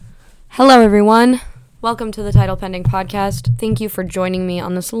Hello, everyone. Welcome to the Title Pending podcast. Thank you for joining me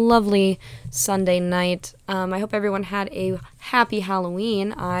on this lovely Sunday night. I hope everyone had a happy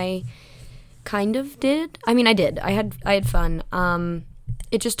Halloween. I kind of did. I did. I had fun.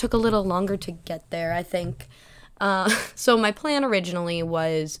 It just took a little longer to get there, I think. So my plan originally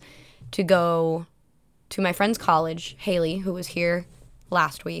was to go to my friend's college, Haley, who was here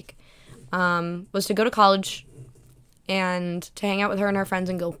last week, was to go to college and to hang out with her and her friends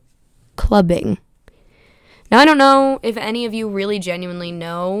and go clubbing. Now, I don't know if any of you really genuinely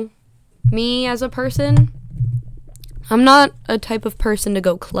know me as a person. I'm not a type of person to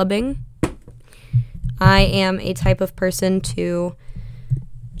go clubbing. I am a type of person to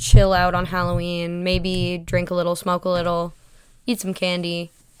chill out on Halloween, maybe drink a little, smoke a little, eat some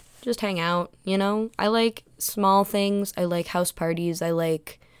candy, just hang out, you know? I like small things. I like house parties. I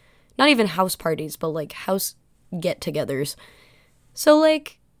like, not even house parties, but like house get-togethers. So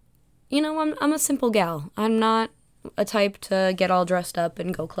like, you know, I'm a simple gal. I'm not a type to get all dressed up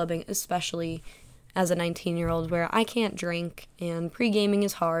and go clubbing, especially as a 19-year-old where I can't drink and pre-gaming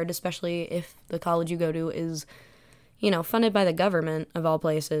is hard, especially if the college you go to is, you know, funded by the government of all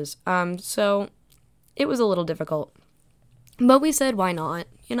places. So it was a little difficult. But we said, why not?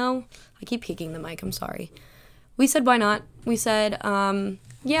 You know, I keep kicking the mic, I'm sorry. We said, why not? We said,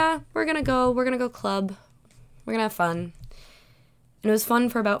 yeah, we're gonna go club. We're gonna have fun. And it was fun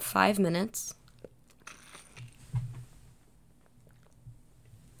for about 5 minutes.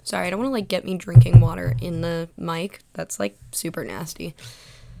 Sorry, I don't want to, get me drinking water in the mic. That's, super nasty.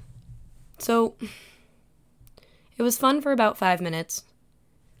 So, it was fun for about 5 minutes.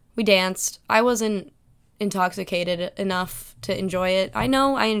 We danced. I wasn't intoxicated enough to enjoy it. I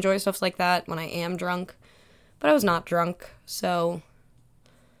know I enjoy stuff like that when I am drunk, but I was not drunk, so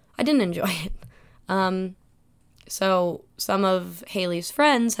I didn't enjoy it. So some of Haley's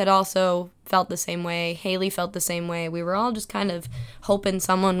friends had also felt the same way. Haley felt the same way. We were all just kind of hoping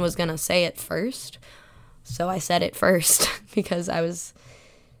someone was going to say it first. So I said it first because I was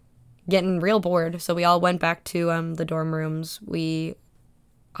getting real bored. So we all went back to the dorm rooms. We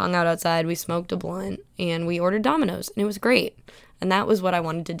hung out outside. We smoked a blunt and we ordered Domino's. And it was great. And that was what I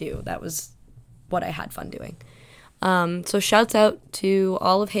wanted to do. That was what I had fun doing. So shouts out to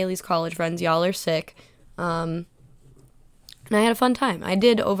all of Haley's college friends. Y'all are sick. And I had a fun time. I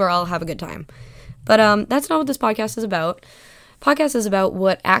did overall have a good time. But that's not what this podcast is about. Podcast is about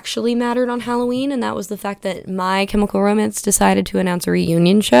what actually mattered on Halloween, and that was the fact that My Chemical Romance decided to announce a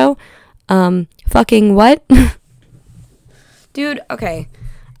reunion show. Fucking what? Dude, okay.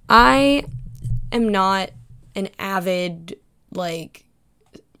 I am not an avid,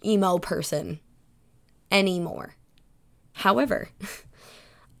 emo person anymore. However,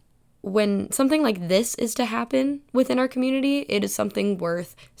 when something like this is to happen within our community, it is something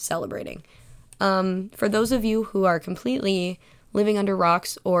worth celebrating. For those of you who are completely living under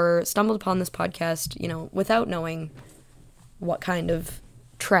rocks or stumbled upon this podcast, without knowing what kind of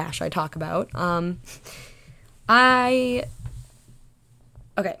trash I talk about, My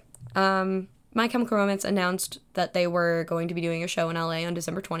Chemical Romance announced that they were going to be doing a show in LA on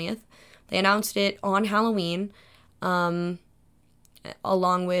December 20th. They announced it on Halloween,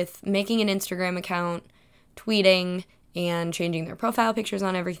 along with making an Instagram account, tweeting, and changing their profile pictures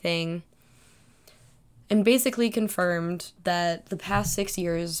on everything, and basically confirmed that the past 6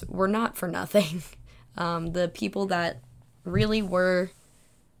 years were not for nothing. The people that really were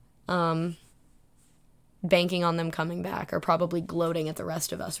banking on them coming back are probably gloating at the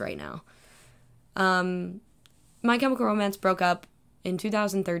rest of us right now. My Chemical Romance broke up in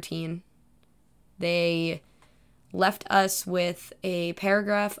 2013. They left us with a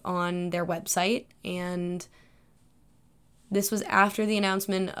paragraph on their website, and this was after the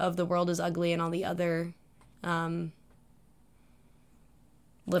announcement of The World is Ugly and all the other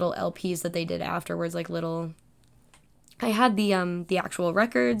little LPs that they did afterwards, I had the actual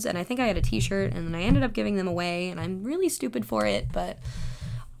records, and I think I had a t-shirt, and then I ended up giving them away, and I'm really stupid for it, but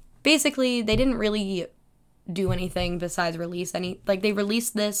basically they didn't really do anything besides release they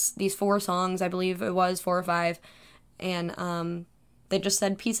released these 4 songs, I believe it was 4 or 5, and they just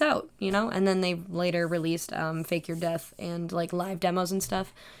said peace out, and then they later released Fake Your Death and live demos and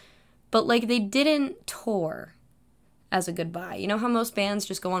stuff, but they didn't tour as a goodbye. You know how most bands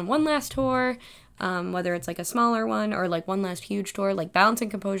just go on one last tour, whether it's a smaller one or one last huge tour, Balance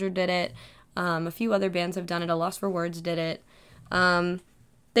and Composure did it, a few other bands have done it, A Loss for Words did it,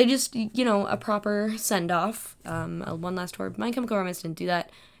 they just, a proper send-off, one last tour. My Chemical Romance didn't do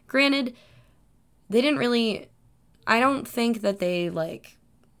that. Granted, they didn't really, I don't think that they,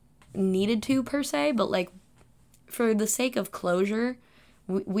 needed to, per se, but, for the sake of closure,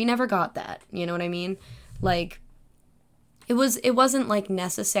 we never got that. You know what I mean? Like, it wasn't like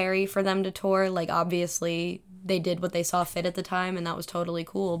necessary for them to tour. Like, obviously they did what they saw fit at the time, and that was totally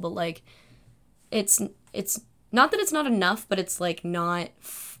cool. But like, it's not that it's not enough, but it's like not.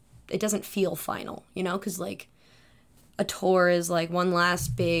 It doesn't feel final, you know? Because like, a tour is like one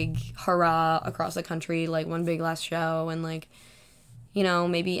last big hurrah across the country, like one big last show, and like, you know,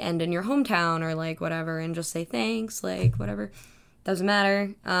 maybe end in your hometown or like whatever, and just say thanks, like whatever. Doesn't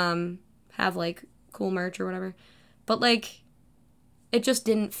matter. Have like cool merch or whatever. But like, it just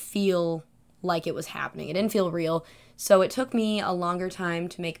didn't feel like it was happening. It didn't feel real. So it took me a longer time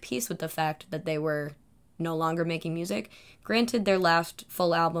to make peace with the fact that they were no longer making music. Granted, their last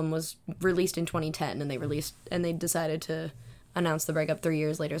full album was released in 2010, and they decided to announce the breakup 3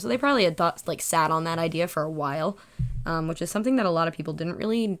 years later. So they probably had sat on that idea for a while, which is something that a lot of people didn't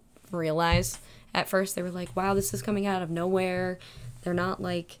really realize at first. They were like, wow, this is coming out of nowhere. They're not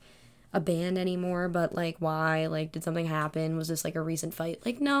like a band anymore, but like, why? Like, did something happen? Was this like a recent fight?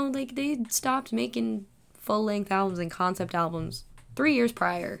 Like, no, like they stopped making full-length albums and concept albums 3 years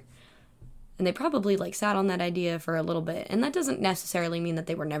prior. And they probably like sat on that idea for a little bit. And that doesn't necessarily mean that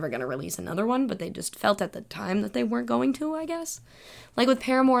they were never going to release another one, but they just felt at the time that they weren't going to, I guess. Like with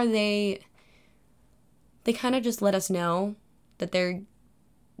Paramore, they kind of just let us know that they're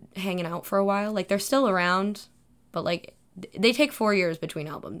hanging out for a while. Like, they're still around, but like they take 4 years between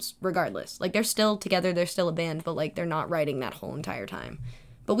albums regardless. Like, they're still together, they're still a band, but like they're not writing that whole entire time.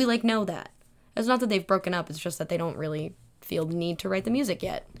 But we like know that. It's not that they've broken up, it's just that they don't really feel the need to write the music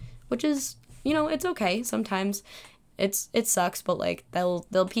yet, which is, you know, it's okay. Sometimes it sucks, but like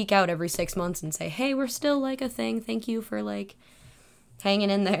they'll peek out every 6 months and say, hey, we're still like a thing. Thank you for like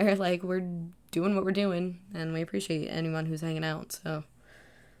hanging in there. Like, we're doing what we're doing, and we appreciate anyone who's hanging out. So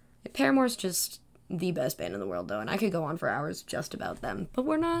Paramore's just the best band in the world, though, and I could go on for hours just about them. But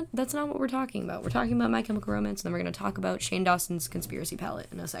that's not what we're talking about. We're talking about My Chemical Romance, and then we're going to talk about Shane Dawson's Conspiracy Palette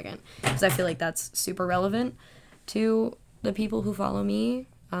in a second, because I feel like that's super relevant to the people who follow me,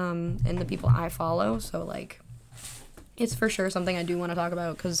 and the people I follow. So like, it's for sure something I do want to talk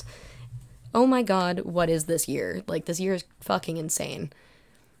about, because oh my god, what is this year? Like, this year is fucking insane.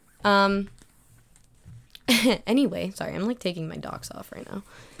 Anyway, sorry, I'm like taking my docs off right now.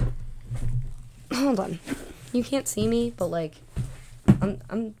 Hold on. You can't see me, but like,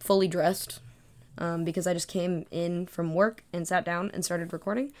 I'm fully dressed, because I just came in from work and sat down and started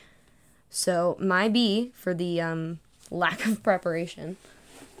recording. So my B for the lack of preparation.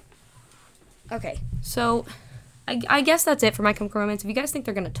 Okay, so I guess that's it for My Chemical Romance. If you guys think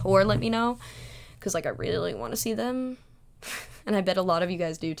they're gonna tour, let me know, because like, I really want to see them. And I bet a lot of you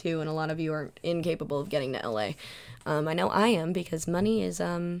guys do too, and a lot of you aren't incapable of getting to LA. I know I am, because money is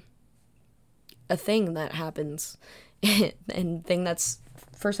a thing that happens, and thing that's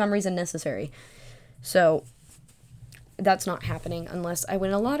for some reason necessary. So that's not happening unless I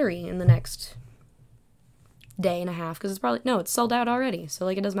win a lottery in the next day and a half, because it's sold out already, so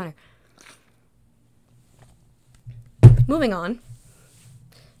like, it doesn't matter. Moving on.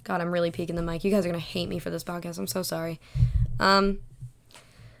 God, I'm really peeking the mic. You guys are gonna hate me for this podcast. I'm so sorry.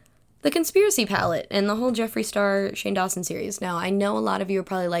 The Conspiracy Palette and the whole Jeffree Star, Shane Dawson series. Now, I know a lot of you are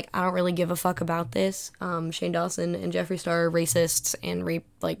probably like, I don't really give a fuck about this. Shane Dawson and Jeffree Star are racists and rape,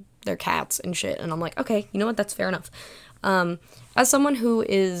 like, their cats and shit. And I'm like, okay, you know what? That's fair enough. As someone who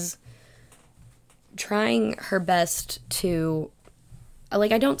is trying her best to,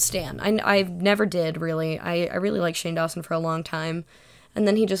 like, I don't stan. I never did, really. I really liked Shane Dawson for a long time. And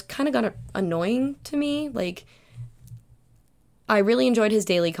then he just kind of got annoying to me. Like, I really enjoyed his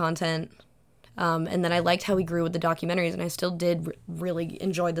daily content, and then I liked how he grew with the documentaries, and I still did really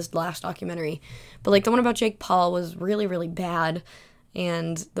enjoy this last documentary. But, like, the one about Jake Paul was really, really bad,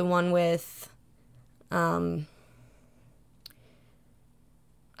 and the one with, I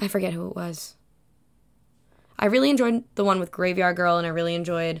forget who it was. I really enjoyed the one with Graveyard Girl, and I really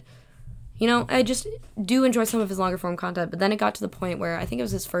enjoyed, I just do enjoy some of his longer form content, but then it got to the point where I think it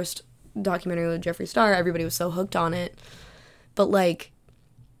was his first documentary with Jeffree Star. Everybody was so hooked on it. But, like,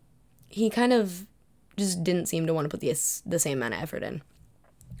 he kind of just didn't seem to want to put the same amount of effort in.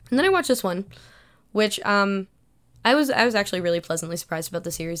 And then I watched this one, which I was actually really pleasantly surprised about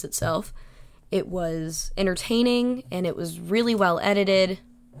the series itself. It was entertaining, and it was really well edited,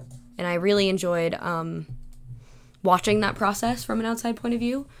 and I really enjoyed watching that process from an outside point of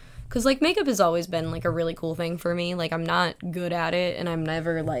view. Because, like, makeup has always been, like, a really cool thing for me. Like, I'm not good at it, and I'm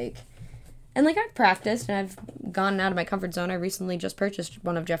never, like... And, like, I've practiced, and I've gone out of my comfort zone. I recently just purchased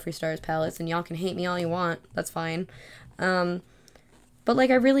one of Jeffree Star's palettes, and y'all can hate me all you want. That's fine. But, like,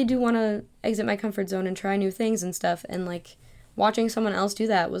 I really do want to exit my comfort zone and try new things and stuff. And, like, watching someone else do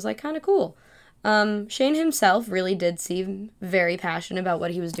that was, like, kind of cool. Shane himself really did seem very passionate about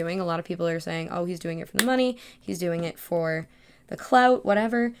what he was doing. A lot of people are saying, oh, he's doing it for the money, he's doing it for the clout,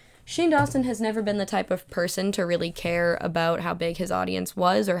 whatever. Shane Dawson has never been the type of person to really care about how big his audience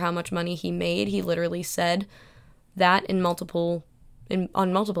was or how much money he made. He literally said that on multiple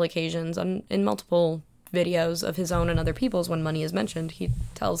occasions, in multiple videos of his own and other people's. When money is mentioned, he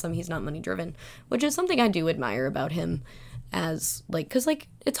tells them he's not money driven, which is something I do admire about him, as, like, because, like,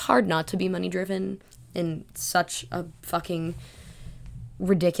 it's hard not to be money driven in such a fucking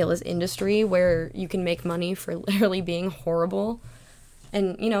ridiculous industry where you can make money for literally being horrible.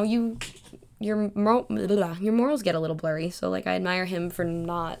 And, you know, your morals get a little blurry. So, like, I admire him for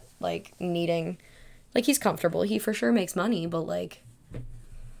not, like, needing, like, he's comfortable. He for sure makes money, but, like,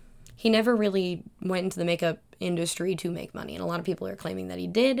 he never really went into the makeup industry to make money. And a lot of people are claiming that he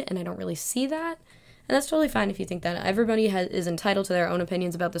did, and I don't really see that. And that's totally fine if you think that. Everybody is entitled to their own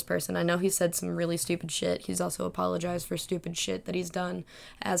opinions about this person. I know he said some really stupid shit. He's also apologized for stupid shit that he's done,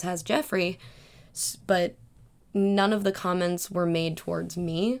 as has Jeffree. But none of the comments were made towards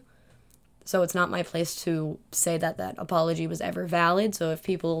me. So it's not my place to say that that apology was ever valid. So if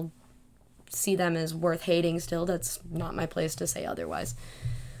people see them as worth hating still, that's not my place to say otherwise.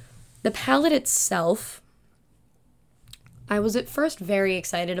 The palette itself, I was at first very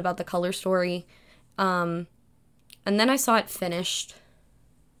excited about the color story. And then I saw it finished,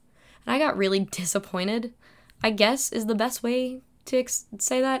 and I got really disappointed, I guess is the best way to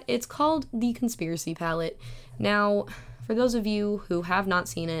say that. It's called the Conspiracy Palette. Now, for those of you who have not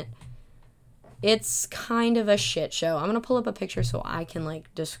seen it, it's kind of a shit show. I'm going to pull up a picture so I can,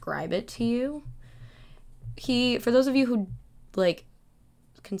 like, describe it to you. For those of you who, like,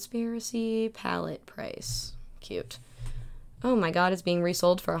 Conspiracy Palette price. Cute. Oh my god, it's being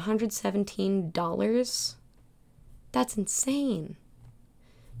resold for $117. That's insane.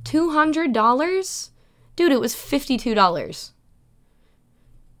 $200? Dude, it was $52.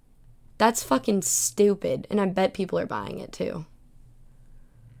 That's fucking stupid, and I bet people are buying it too.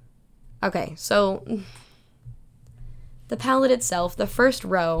 Okay, so the palette itself, the first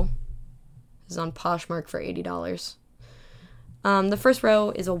row is on Poshmark for $80. The first row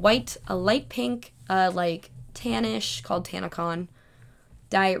is a light pink, like tannish, called Tanacon,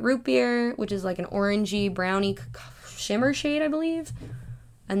 Diet Root Beer, which is like an orangey, brownie shimmer shade, I believe.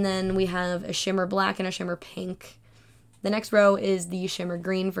 And then we have a shimmer black and a shimmer pink. The next row is the shimmer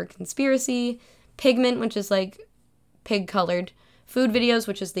green for Conspiracy, Pigment, which is like pig colored, Food Videos,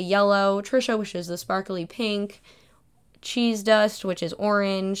 which is the yellow, Trisha, which is the sparkly pink, Cheese Dust, which is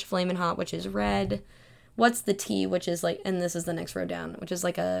orange, Flamin' Hot, which is red, What's the Tea, which is like, and this is the next row down, which is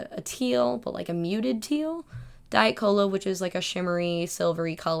like a teal, but like a muted teal, Diet Cola, which is like a shimmery,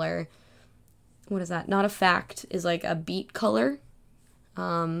 silvery color. What is that? Not a Fact is like a beet color.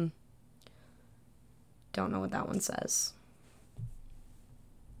 Don't know what that one says.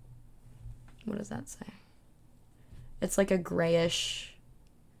 What does that say? It's like a grayish.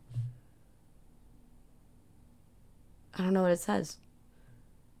 I don't know what it says.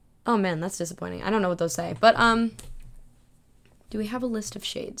 Oh man, that's disappointing. I don't know what those say. But, do we have a list of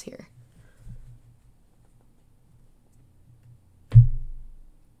shades here?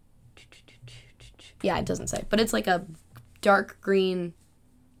 Yeah, it doesn't say. But it's like a dark green,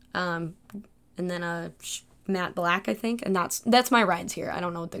 and then a matte black, I think. And that's my rides here. I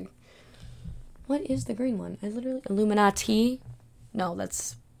don't know what is the green one? Illuminati? No,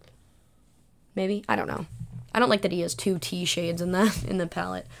 that's, maybe? I don't know. I don't like that he has two tea shades in the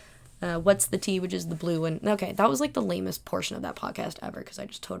palette. What's the Tea, which is the blue one. Okay, that was like the lamest portion of that podcast ever because I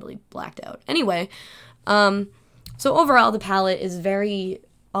just totally blacked out. Anyway, so overall the palette is very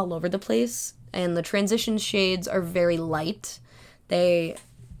all over the place, and the transition shades are very light. They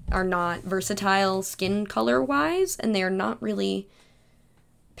are not versatile skin color-wise, and they are not really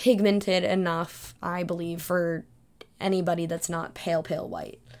pigmented enough, I believe, for anybody that's not pale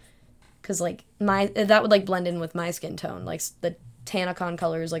white. Because, like, that would, like, blend in with my skin tone. Like, the Tanacon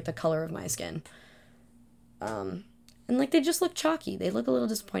color is, like, the color of my skin. And, like, they just look chalky. They look a little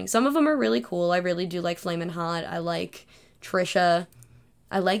disappointing. Some of them are really cool. I really do like Flamin' Hot. I like Trisha.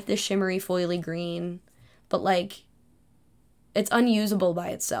 I like this shimmery, foily green. But, like, it's unusable by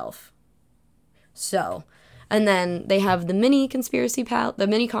itself. So, and then they have the mini Conspiracy palette, the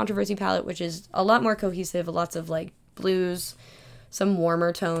mini Controversy palette, which is a lot more cohesive. Lots of, like, blues, some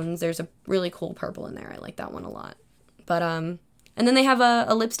warmer tones. There's a really cool purple in there. I like that one a lot. But, and then they have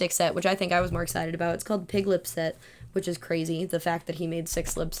a lipstick set, which I think I was more excited about. It's called Pig Lip Set, which is crazy. The fact that he made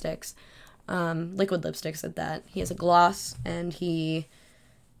 6 lipsticks, liquid lipsticks at that. He has a gloss, and he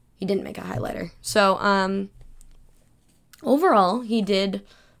didn't make a highlighter. So, overall, he did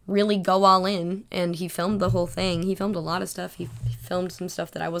really go all in, and he filmed the whole thing. He filmed a lot of stuff. He filmed some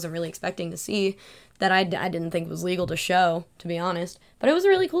stuff that I wasn't really expecting to see, that I didn't think was legal to show, to be honest. But it was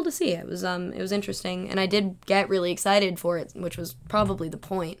really cool to see. It was interesting, and I did get really excited for it, which was probably the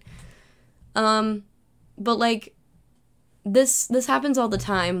point. But like, this happens all the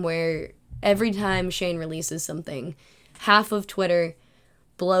time, where every time Shane releases something, half of Twitter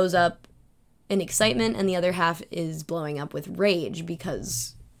blows up in excitement, and the other half is blowing up with rage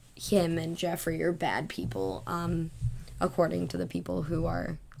because him and Jeffree are bad people, according to the people who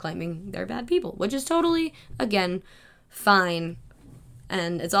are claiming they're bad people, which is totally, again, fine.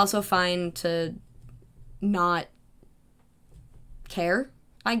 And it's also fine to not care,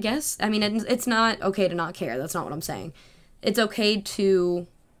 I guess. I mean, it's not okay to not care. That's not what I'm saying. It's okay to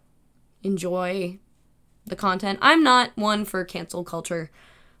enjoy the content. I'm not one for cancel culture,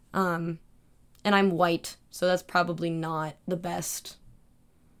 and I'm white, so that's probably not the best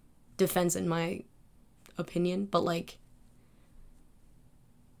defense in my opinion. But like,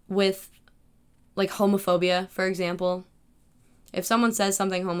 with like homophobia, for example, if someone says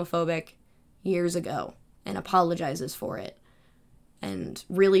something homophobic years ago and apologizes for it and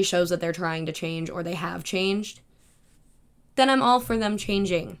really shows that they're trying to change, or they have changed, then I'm all for them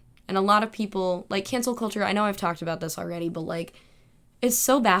changing. And a lot of people, like, cancel culture, I know I've talked about this already, but like, it's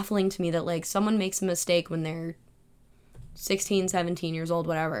so baffling to me that like someone makes a mistake when they're 16, 17 years old,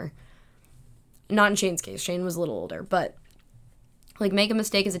 whatever. Not in Shane's case. Shane was a little older, but like, make a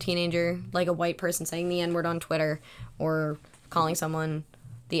mistake as a teenager, like a white person saying the N-word on Twitter, or calling someone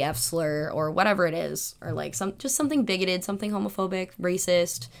the F slur, or whatever it is, or like just something bigoted, something homophobic,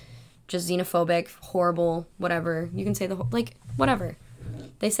 racist, just xenophobic, horrible, whatever. You can say like, whatever.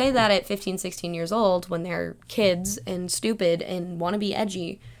 They say that at 15, 16 years old when they're kids and stupid and want to be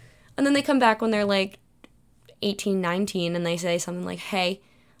edgy. And then they come back when they're like 18, 19, and they say something like, hey,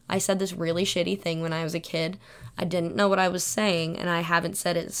 I said this really shitty thing when I was a kid. I didn't know what I was saying, and I haven't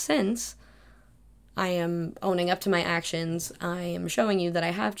said it since. I am owning up to my actions. I am showing you that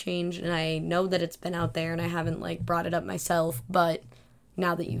I have changed, and I know that it's been out there, and I haven't like brought it up myself. But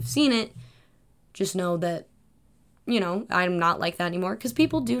now that you've seen it, just know that, you know, I'm not like that anymore, because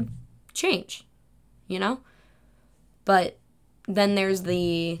people do change, you know? But then there's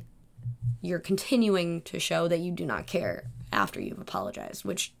you're continuing to show that you do not care after you've apologized,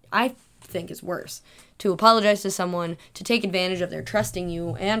 which I think is worse. To apologize to someone, to take advantage of their trusting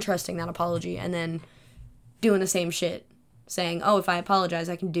you and trusting that apology, and then doing the same shit, saying, oh, if I apologize,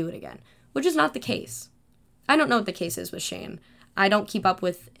 I can do it again, which is not the case. I don't know what the case is with Shane. I don't keep up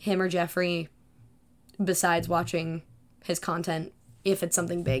with him or Jeffree besides watching his content if it's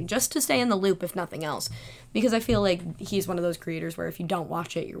something big, just to stay in the loop, if nothing else, because I feel like he's one of those creators where if you don't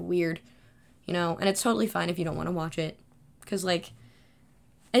watch it, you're weird, you know, and it's totally fine if you don't want to watch it, because like,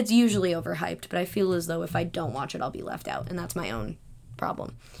 it's usually overhyped, but I feel as though if I don't watch it, I'll be left out, and that's my own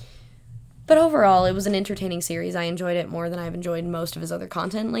problem. But overall, it was an entertaining series. I enjoyed it more than I've enjoyed most of his other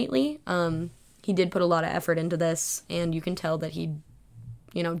content lately. He did put a lot of effort into this, and you can tell that he,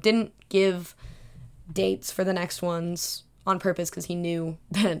 you know, didn't give dates for the next ones on purpose, because he knew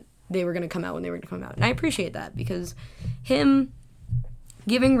that they were going to come out when they were going to come out. And I appreciate that, because him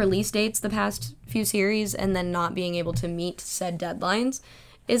giving release dates the past few series and then not being able to meet said deadlines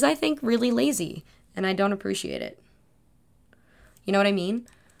is, I think, really lazy, and I don't appreciate it. You know what I mean?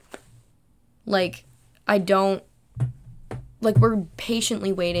 Like, we're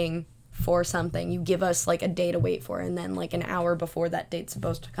patiently waiting for something. You give us, like, a day to wait for, and then, like, an hour before that date's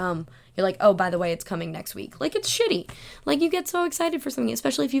supposed to come, you're like, oh, by the way, it's coming next week. Like, it's shitty. Like, you get so excited for something,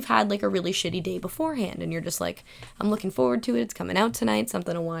 especially if you've had, like, a really shitty day beforehand, and you're just like, I'm looking forward to it, it's coming out tonight,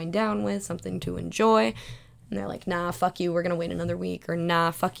 something to wind down with, something to enjoy. And they're like, nah, fuck you, we're gonna wait another week, or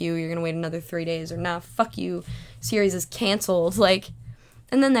nah, fuck you, you're gonna wait another 3 days, or nah, fuck you, series is canceled, like,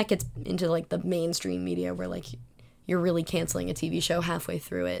 and then that gets into, like, the mainstream media where, like, you're really canceling a TV show halfway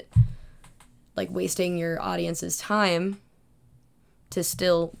through it, like, wasting your audience's time to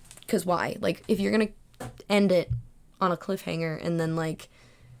still, because why? Like, if you're gonna end it on a cliffhanger and then, like,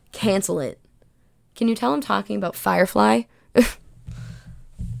 cancel it, can you tell I'm talking about Firefly?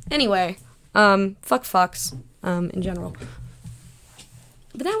 Anyway, fuck Fox, in general.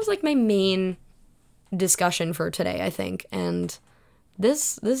 But that was, like, my main discussion for today, I think, and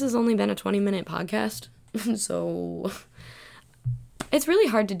this has only been a 20-minute podcast, so it's really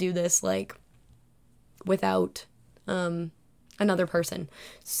hard to do this, like, without, another person.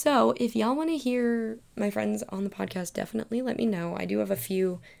 So if y'all want to hear my friends on the podcast, definitely let me know. I do have a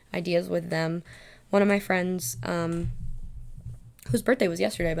few ideas with them. One of my friends, whose birthday was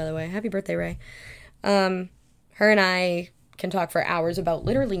yesterday, by the way. Happy birthday, Ray. Her and I can talk for hours about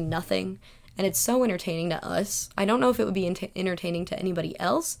literally nothing, and it's so entertaining to us. I don't know if it would be entertaining to anybody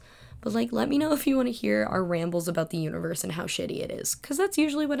else, but, like, let me know if you want to hear our rambles about the universe and how shitty it is, because that's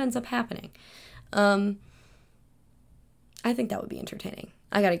usually what ends up happening. I think that would be entertaining.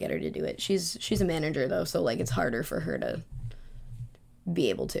 I gotta get her to do it. She's a manager, though, so, like, it's harder for her to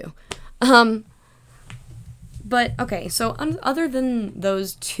be able to. But, okay, so other than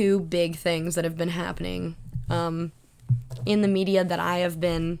those two big things that have been happening in the media that I have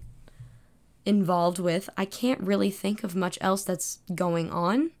been involved with, I can't really think of much else that's going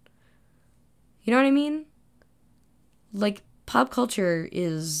on. You know what I mean? Like, pop culture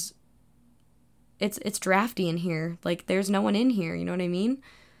is... It's drafty in here. Like, there's no one in here, you know what I mean?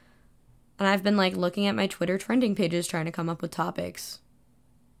 And I've been, like, looking at my Twitter trending pages trying to come up with topics.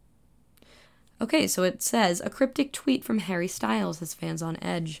 Okay, so it says, a cryptic tweet from Harry Styles has fans on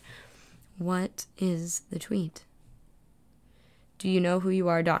edge. What is the tweet? Do you know who you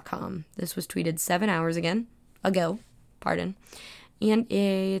are.com. This was tweeted 7 hours ago. And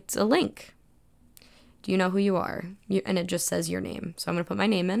it's a link. Do you know who you are? And it just says your name. So I'm going to put my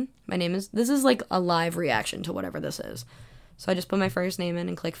name in. This is like a live reaction to whatever this is. So I just put my first name in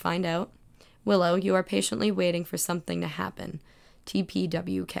and click find out. Willow, you are patiently waiting for something to happen.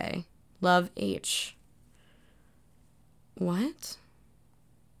 TPWK. Love H. What?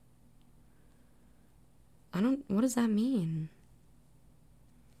 What does that mean?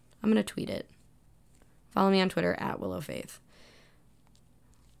 I'm going to tweet it. Follow me on Twitter @WillowFaith.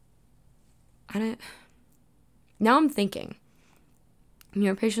 Now I'm thinking.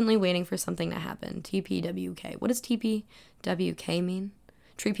 You're patiently waiting for something to happen. TPWK. What does TPWK mean?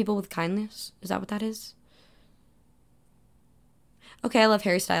 Treat people with kindness? Is that what that is? Okay, I love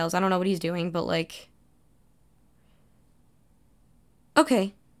Harry Styles. I don't know what he's doing, but, like...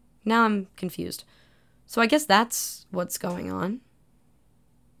 Okay. Now I'm confused. So I guess that's what's going on.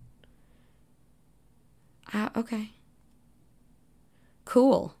 Okay.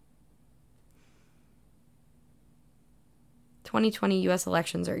 Cool. 2020 U.S.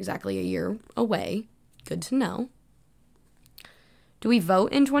 elections are exactly a year away. Good to know. Do we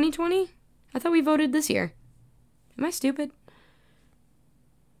vote in 2020? I thought we voted this year. Am I stupid?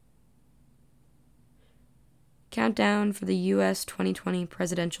 Countdown for the U.S. 2020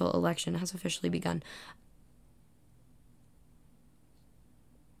 presidential election has officially begun.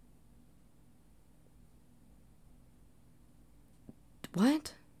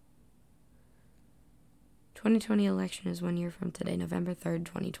 What? 2020 election is 1 year from today, November 3rd,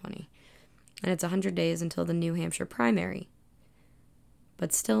 2020. And it's 100 days until the New Hampshire primary.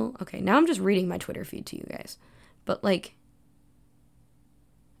 But still, okay, now I'm just reading my Twitter feed to you guys. But, like,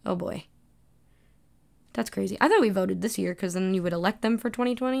 oh boy. That's crazy. I thought we voted this year because then you would elect them for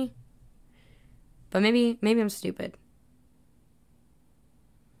 2020. But maybe I'm stupid.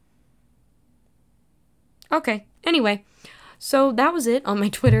 Okay, anyway. So that was it on my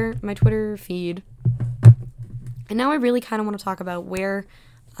Twitter feed. And now I really kind of want to talk about where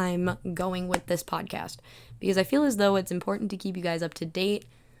I'm going with this podcast, because I feel as though it's important to keep you guys up to date.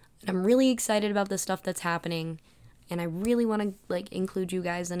 And I'm really excited about the stuff that's happening, and I really want to, like, include you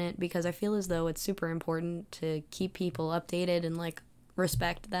guys in it, because I feel as though it's super important to keep people updated and, like,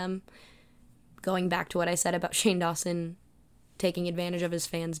 respect them. Going back to what I said about Shane Dawson taking advantage of his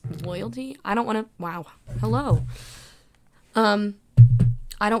fans' loyalty, I don't want to... Wow. Hello.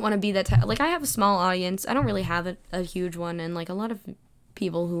 I don't want to be that type. Like, I have a small audience. I don't really have a huge one. And, like, a lot of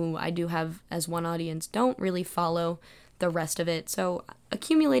people who I do have as one audience don't really follow the rest of it. So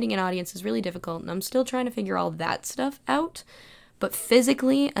accumulating an audience is really difficult. And I'm still trying to figure all that stuff out. But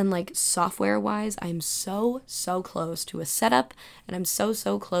physically and, like, software-wise, I'm so close to a setup. And I'm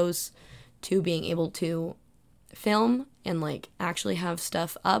so close to being able to film and, like, actually have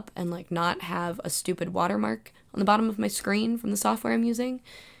stuff up and, like, not have a stupid watermark on the bottom of my screen from the software I'm using.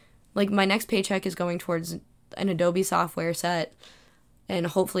 Like, my next paycheck is going towards an Adobe software set and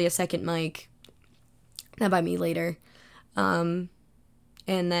hopefully a second mic. That by me later. And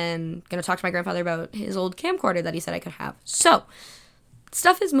then gonna talk to my grandfather about his old camcorder that he said I could have. So,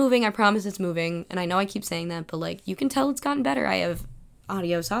 stuff is moving. I promise it's moving. And I know I keep saying that, but, like, you can tell it's gotten better. I have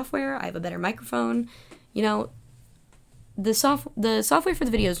audio software. I have a better microphone. You know, the software for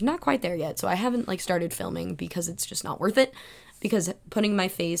the video is not quite there yet, so I haven't, like, started filming because it's just not worth it, because putting my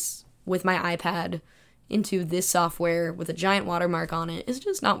face with my iPad into this software with a giant watermark on it is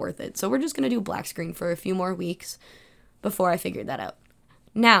just not worth it. So we're just going to do black screen for a few more weeks before I figure that out.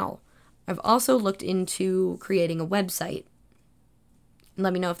 Now, I've also looked into creating a website.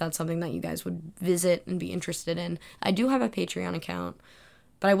 Let me know if that's something that you guys would visit and be interested in. I do have a Patreon account,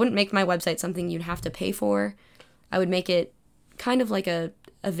 but I wouldn't make my website something you'd have to pay for. I would make it kind of like a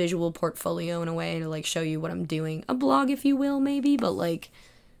visual portfolio in a way to like show you what I'm doing. A blog, if you will, maybe, but like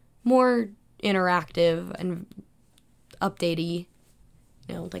more interactive and updatey,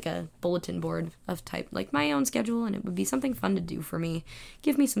 like a bulletin board of type, like my own schedule, and it would be something fun to do for me.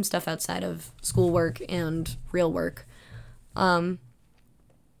 Give me some stuff outside of schoolwork and real work. And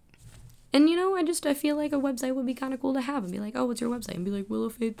I feel like a website would be kind of cool to have and be like, oh, what's your website? And be like,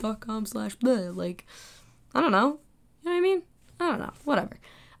 willowfaith.com/blah. Like, I don't know. You know what I mean? I don't know. Whatever.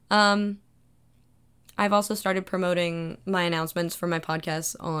 I've also started promoting my announcements for my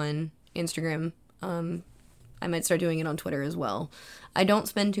podcast on Instagram. I might start doing it on Twitter as well. I don't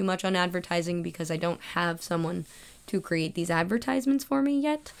spend too much on advertising because I don't have someone to create these advertisements for me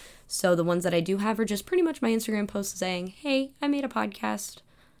yet. So the ones that I do have are just pretty much my Instagram posts saying, hey, I made a podcast.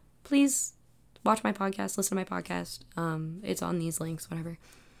 Please watch my podcast, listen to my podcast. It's on these links, whatever.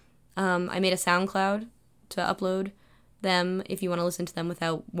 I made a SoundCloud to upload them if you want to listen to them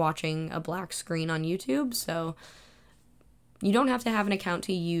without watching a black screen on YouTube. So you don't have to have an account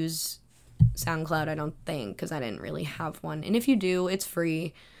to use SoundCloud, I don't think, because I didn't really have one. And if you do, it's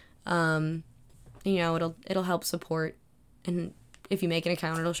free. It'll help support, and if you make an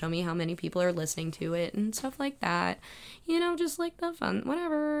account, it'll show me how many people are listening to it and stuff like that. Just like the fun,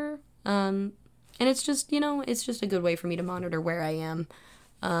 whatever. And it's just, it's just a good way for me to monitor where I am.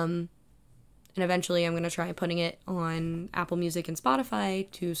 And eventually I'm going to try putting it on Apple Music and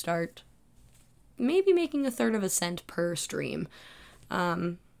Spotify to start maybe making 1/3 of a cent per stream.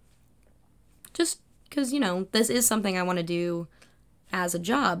 Just because, this is something I want to do as a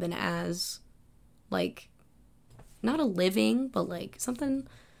job and as, like, not a living, but, like, something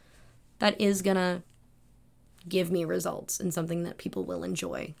that is going to give me results and something that people will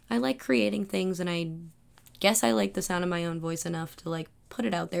enjoy. I like creating things, and I guess I like the sound of my own voice enough to, like, put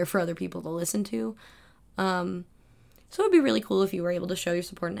it out there for other people to listen to. So it would be really cool if you were able to show your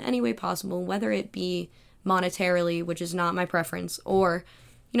support in any way possible, whether it be monetarily, which is not my preference, or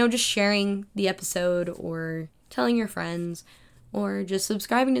just sharing the episode or telling your friends or just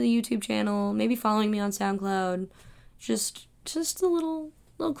subscribing to the YouTube channel, maybe following me on SoundCloud. Just a little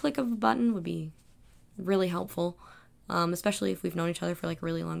click of a button would be really helpful, especially if we've known each other for like a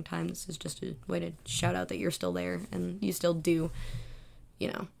really long time. This is just a way to shout out that you're still there and you still do,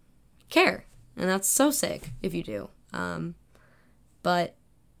 care. And that's so sick if you do. But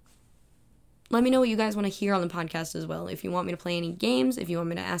let me know what you guys want to hear on the podcast as well. If you want me to play any games, if you want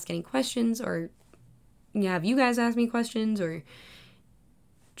me to ask any questions, or have you guys ask me questions, or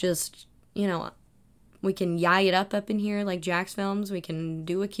just, we can yai it up in here like Jack's Films. We can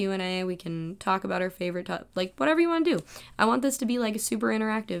do a Q&A. We can talk about our favorite, like whatever you want to do. I want this to be like super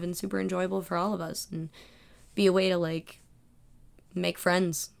interactive and super enjoyable for all of us and be a way to like make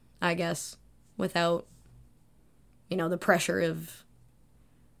friends, I guess, without, the pressure of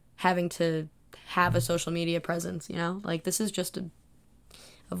having to have a social media presence, like this is just a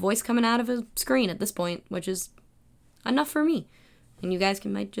voice coming out of a screen at this point, which is enough for me. And you guys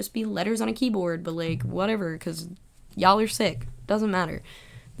might just be letters on a keyboard, but like whatever, because y'all are sick. Doesn't matter.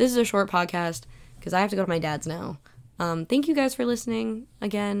 This is a short podcast because I have to go to my dad's now. Thank you guys for listening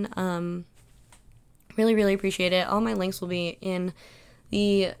again. Really, really appreciate it. All my links will be in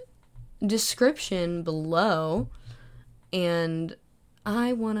the description below, and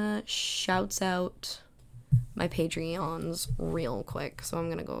I want to shout out my Patreons real quick. So I'm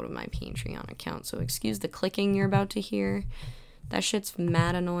going to go to my Patreon account. So excuse the clicking you're about to hear. That shit's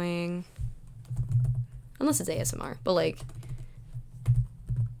mad annoying. Unless it's ASMR. But, like,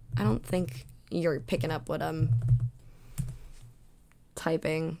 I don't think you're picking up what I'm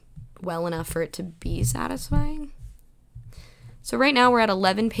typing well enough for it to be satisfying. So right now we're at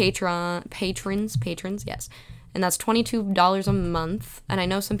 11 patrons, yes. And that's $22 a month. And I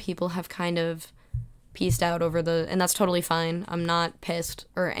know some people have kind of pieced out over and that's totally fine. I'm not pissed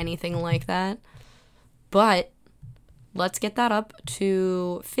or anything like that. But let's get that up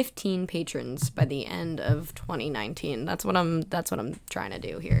to 15 patrons by the end of 2019. That's what I'm trying to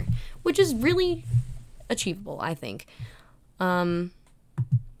do here, which is really achievable, I think.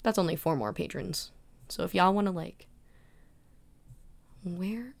 That's only 4 more patrons. So if y'all want to like,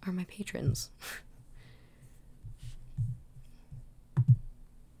 where are my patrons?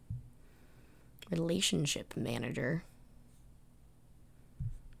 Relationship manager.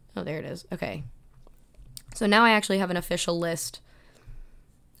 Oh, there it is. Okay. So now I actually have an official list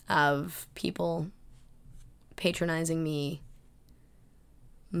of people patronizing me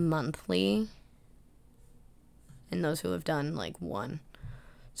monthly and those who have done like one.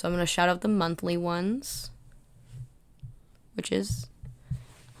 So I'm going to shout out the monthly ones, which is,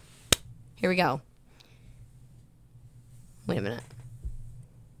 here we go. Wait a minute.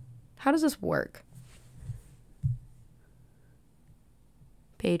 How does this work?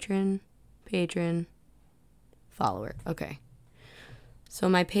 Patron, follower. Okay. So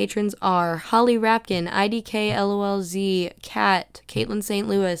my patrons are Holly Rapkin, IDK LOLZ, Kat, Caitlin St.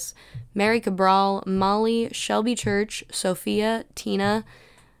 Louis, Mary Cabral, Molly, Shelby Church, Sophia, Tina,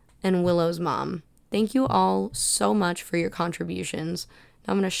 and Willow's mom. Thank you all so much for your contributions.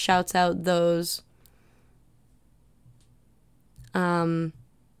 Now I'm going to shout out those who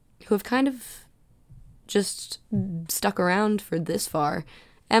have kind of just stuck around for this far.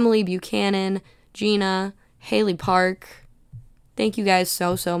 Emily Buchanan, Gina, Haley Park. Thank you guys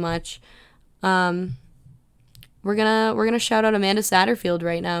so much. We're gonna shout out Amanda Satterfield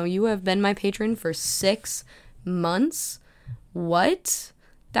right now. You have been my patron for 6 months. What?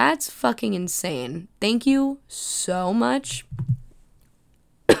 That's fucking insane. Thank you so much.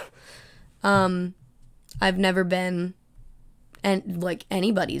 I've never been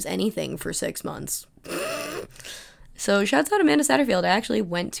anybody's anything for 6 months. So shouts out Amanda Satterfield. I actually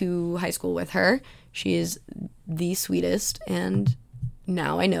went to high school with her. She is the sweetest, and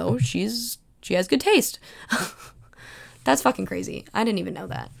now I know she has good taste. That's fucking crazy. I didn't even know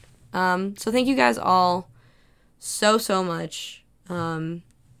that. So thank you guys all so much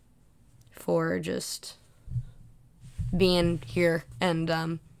for just being here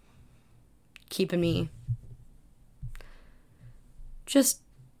and keeping me just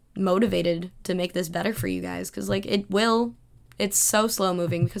motivated to make this better for you guys, because it's so slow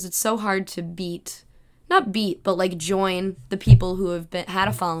moving because it's so hard to join the people who have had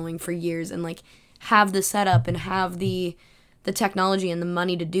a following for years and have the setup and have the technology and the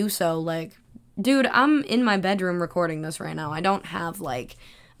money to do so. Dude, I'm in my bedroom recording this right now. I don't have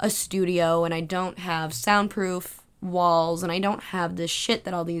a studio, and I don't have soundproof walls, and I don't have this shit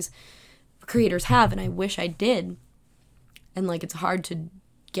that all these creators have, and I wish I did. And it's hard to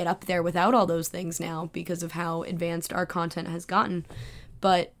get up there without all those things now because of how advanced our content has gotten.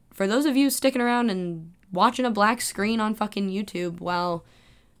 But for those of you sticking around and watching a black screen on fucking YouTube while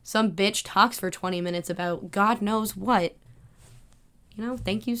some bitch talks for 20 minutes about God knows what,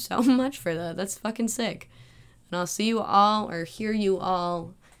 thank you so much for that. That's fucking sick. And I'll see you all or hear you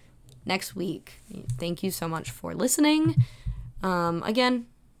all next week. Thank you so much for listening. Again,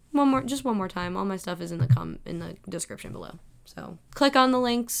 one more time. All my stuff is in the description below. So click on the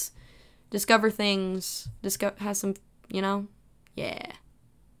links, discover things, has some, yeah.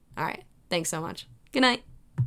 All right. Thanks so much. Good night.